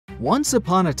Once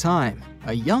upon a time,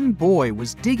 a young boy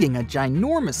was digging a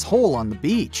ginormous hole on the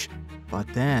beach. But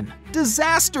then,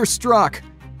 disaster struck!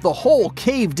 The hole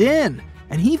caved in,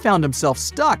 and he found himself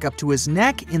stuck up to his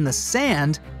neck in the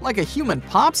sand like a human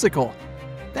popsicle.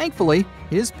 Thankfully,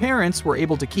 his parents were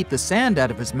able to keep the sand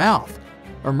out of his mouth.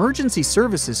 Emergency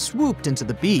services swooped into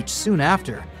the beach soon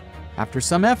after. After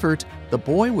some effort, the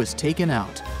boy was taken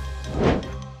out.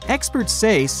 Experts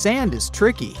say sand is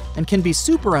tricky and can be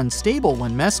super unstable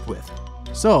when messed with.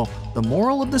 So, the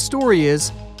moral of the story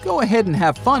is, go ahead and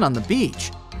have fun on the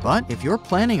beach. But if you're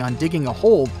planning on digging a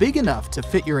hole big enough to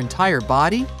fit your entire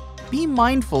body, be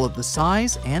mindful of the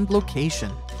size and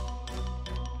location.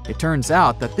 It turns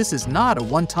out that this is not a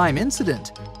one-time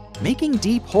incident. Making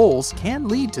deep holes can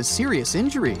lead to serious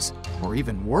injuries, or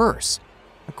even worse.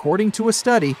 According to a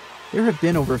study, there have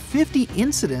been over 50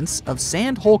 incidents of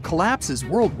sand hole collapses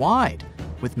worldwide,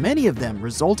 with many of them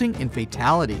resulting in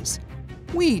fatalities.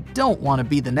 We don't want to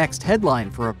be the next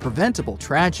headline for a preventable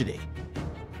tragedy.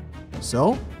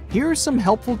 So, here are some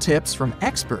helpful tips from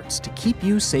experts to keep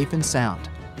you safe and sound.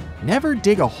 Never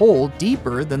dig a hole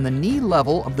deeper than the knee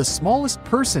level of the smallest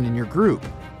person in your group,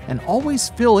 and always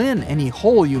fill in any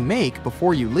hole you make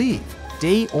before you leave,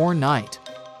 day or night.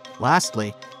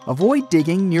 Lastly, avoid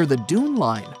digging near the dune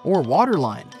line or water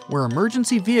line where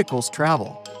emergency vehicles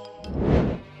travel.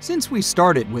 Since we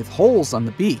started with holes on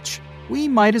the beach, we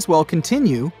might as well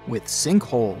continue with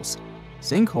sinkholes.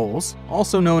 Sinkholes,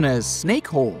 also known as snake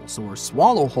holes or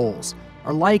swallow holes,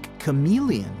 are like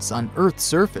chameleons on Earth's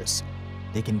surface.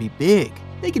 They can be big,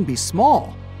 they can be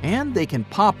small, and they can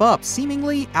pop up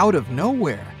seemingly out of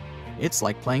nowhere. It's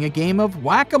like playing a game of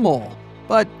whack-a-mole,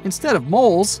 but instead of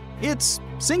moles, it's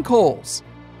sinkholes.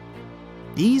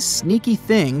 These sneaky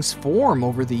things form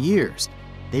over the years.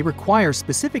 They require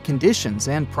specific conditions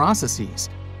and processes.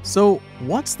 So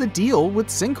what's the deal with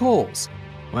sinkholes?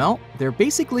 Well, they're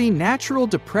basically natural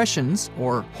depressions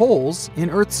or holes in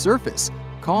Earth's surface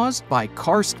caused by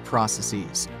karst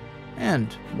processes.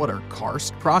 And what are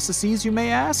karst processes, you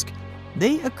may ask?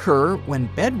 They occur when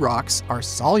bedrocks are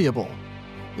soluble.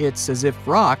 It's as if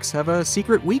rocks have a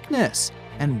secret weakness,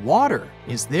 and water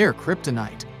is their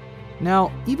kryptonite.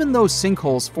 Now, even though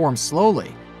sinkholes form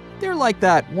slowly, they're like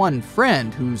that one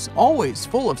friend who's always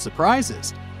full of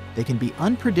surprises. They can be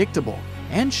unpredictable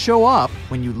and show up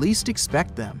when you least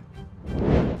expect them.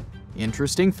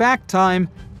 Interesting fact time.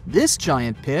 This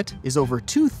giant pit is over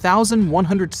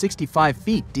 2,165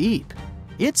 feet deep.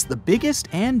 It's the biggest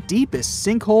and deepest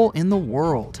sinkhole in the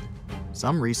world.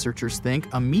 Some researchers think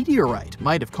a meteorite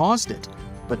might have caused it,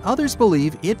 but others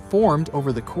believe it formed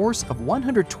over the course of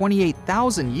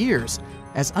 128,000 years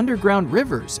as underground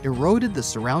rivers eroded the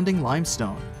surrounding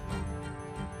limestone.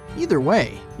 Either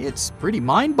way, it's pretty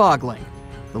mind-boggling.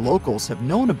 The locals have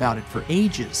known about it for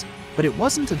ages, but it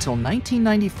wasn't until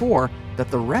 1994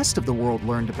 that the rest of the world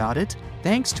learned about it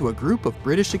thanks to a group of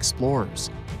British explorers.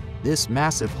 This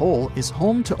massive hole is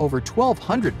home to over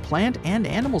 1,200 plant and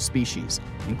animal species,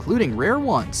 including rare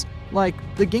ones like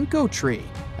the ginkgo tree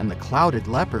and the clouded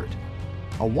leopard.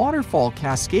 A waterfall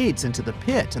cascades into the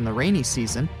pit in the rainy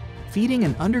season, feeding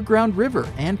an underground river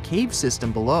and cave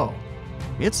system below.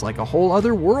 It's like a whole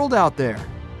other world out there.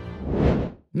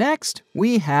 Next,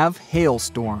 we have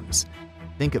hailstorms.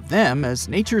 Think of them as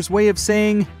nature's way of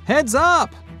saying, "Heads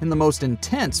up!" in the most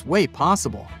intense way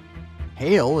possible.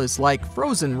 Hail is like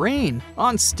frozen rain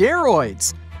on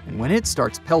steroids, and when it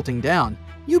starts pelting down,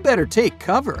 you better take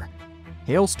cover.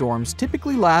 Hailstorms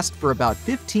typically last for about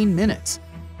 15 minutes,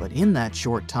 but in that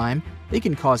short time, they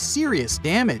can cause serious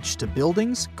damage to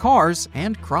buildings, cars,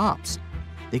 and crops.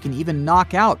 They can even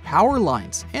knock out power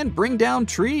lines and bring down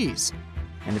trees.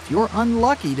 And if you're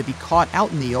unlucky to be caught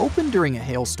out in the open during a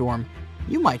hailstorm,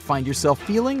 you might find yourself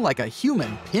feeling like a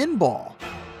human pinball.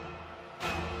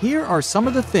 Here are some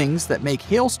of the things that make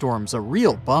hailstorms a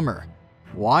real bummer.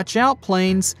 Watch out,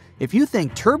 planes. If you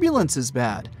think turbulence is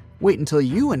bad, wait until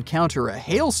you encounter a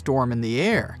hailstorm in the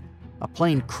air. A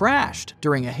plane crashed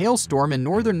during a hailstorm in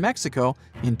northern Mexico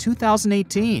in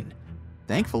 2018.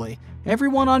 Thankfully,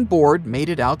 everyone on board made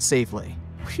it out safely.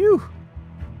 Phew!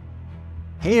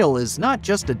 Hail is not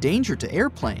just a danger to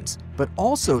airplanes, but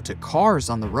also to cars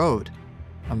on the road.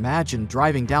 Imagine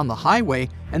driving down the highway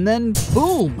and then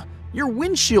boom! Your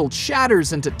windshield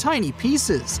shatters into tiny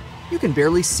pieces. You can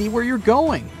barely see where you're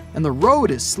going, and the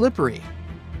road is slippery.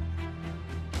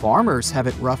 Farmers have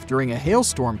it rough during a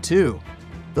hailstorm too.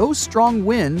 Those strong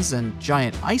winds and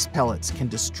giant ice pellets can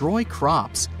destroy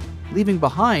crops, leaving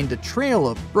behind a trail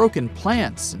of broken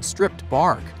plants and stripped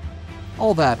bark.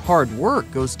 All that hard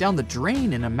work goes down the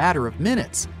drain in a matter of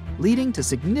minutes, leading to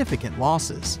significant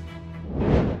losses.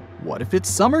 What if it's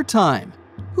summertime?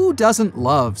 Who doesn't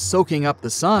love soaking up the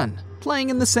sun, playing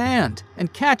in the sand,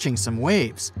 and catching some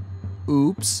waves?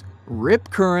 Oops, rip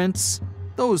currents.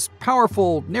 Those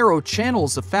powerful, narrow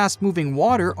channels of fast-moving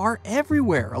water are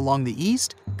everywhere along the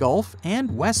east, Gulf,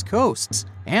 and west coasts,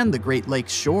 and the Great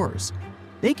Lakes shores.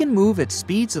 They can move at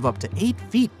speeds of up to 8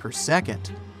 feet per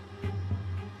second.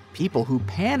 People who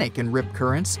panic in rip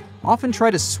currents often try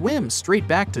to swim straight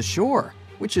back to shore,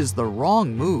 which is the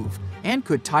wrong move and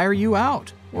could tire you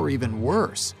out, or even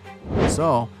worse.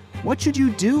 So, what should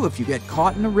you do if you get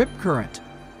caught in a rip current?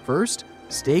 First,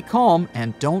 stay calm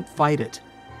and don't fight it.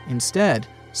 Instead,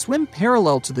 swim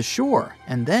parallel to the shore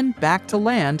and then back to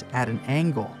land at an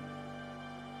angle.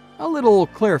 A little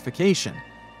clarification.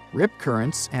 Rip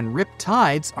currents and rip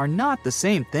tides are not the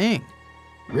same thing.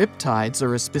 Rip tides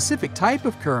are a specific type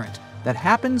of current that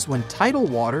happens when tidal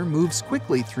water moves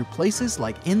quickly through places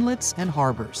like inlets and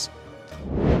harbors.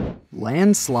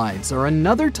 Landslides are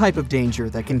another type of danger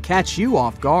that can catch you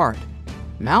off guard.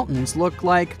 Mountains look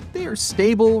like they are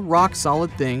stable,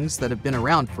 rock-solid things that have been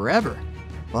around forever.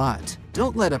 But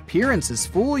don't let appearances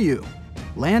fool you.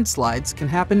 Landslides can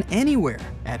happen anywhere,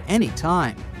 at any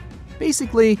time.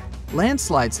 Basically,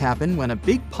 landslides happen when a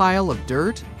big pile of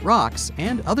dirt, rocks,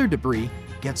 and other debris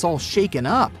gets all shaken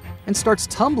up and starts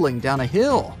tumbling down a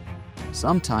hill.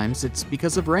 Sometimes it's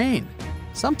because of rain.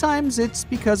 Sometimes it's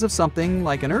because of something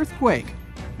like an earthquake.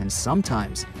 And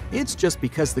sometimes it's just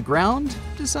because the ground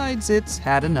decides it's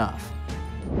had enough.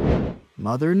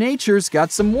 Mother Nature's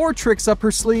got some more tricks up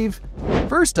her sleeve.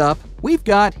 First up, we've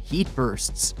got heat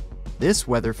bursts. This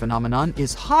weather phenomenon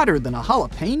is hotter than a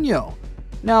jalapeno.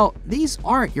 Now, these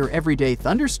aren't your everyday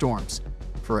thunderstorms.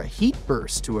 For a heat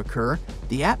burst to occur,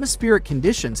 the atmospheric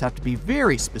conditions have to be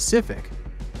very specific.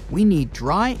 We need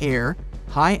dry air,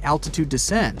 high altitude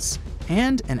descents,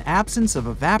 and an absence of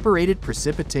evaporated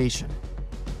precipitation.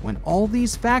 When all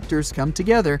these factors come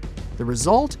together, the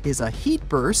result is a heat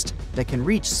burst that can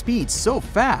reach speeds so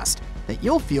fast that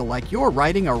you'll feel like you're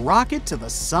riding a rocket to the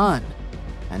sun.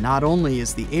 And not only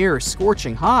is the air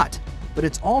scorching hot, but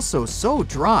it's also so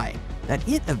dry that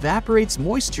it evaporates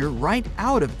moisture right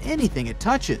out of anything it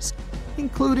touches,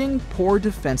 including poor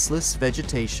defenseless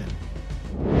vegetation.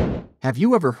 Have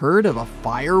you ever heard of a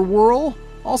fire whirl,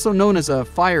 also known as a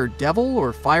fire devil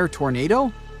or fire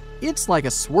tornado? It's like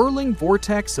a swirling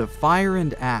vortex of fire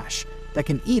and ash that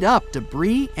can eat up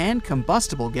debris and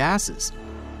combustible gases.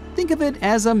 Think of it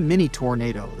as a mini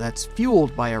tornado that's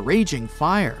fueled by a raging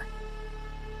fire.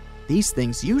 These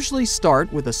things usually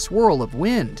start with a swirl of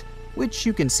wind, which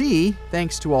you can see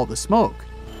thanks to all the smoke.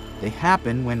 They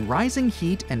happen when rising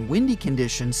heat and windy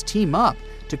conditions team up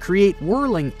to create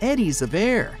whirling eddies of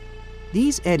air.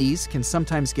 These eddies can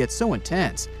sometimes get so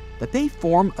intense that they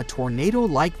form a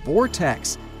tornado-like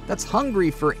vortex that's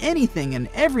hungry for anything and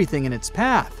everything in its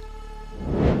path.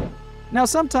 Now,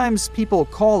 sometimes people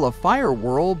call a fire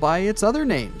whirl by its other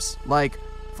names, like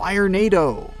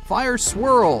firenado, fire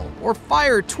swirl, or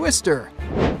fire twister.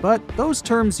 But those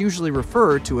terms usually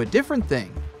refer to a different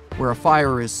thing, where a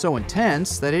fire is so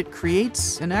intense that it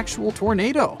creates an actual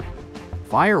tornado.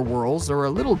 Fire whirls are a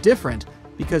little different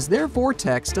because their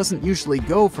vortex doesn't usually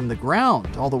go from the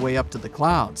ground all the way up to the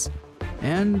clouds.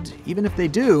 And even if they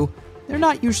do, they're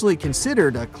not usually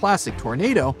considered a classic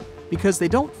tornado because they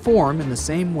don't form in the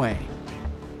same way.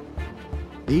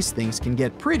 These things can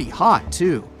get pretty hot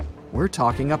too. We're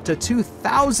talking up to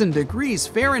 2,000 degrees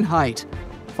Fahrenheit.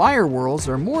 Fire whirls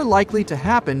are more likely to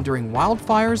happen during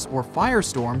wildfires or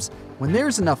firestorms when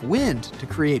there's enough wind to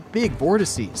create big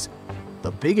vortices.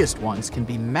 The biggest ones can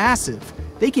be massive.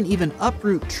 They can even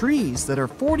uproot trees that are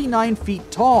 49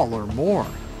 feet tall or more.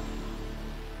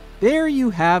 There you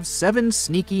have 7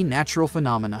 sneaky natural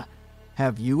phenomena.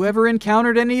 Have you ever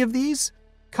encountered any of these?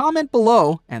 Comment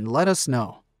below and let us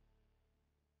know.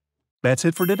 That's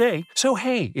it for today. So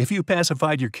hey, if you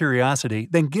pacified your curiosity,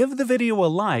 then give the video a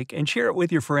like and share it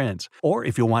with your friends. Or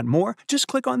if you want more, just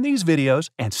click on these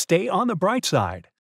videos and stay on the bright side.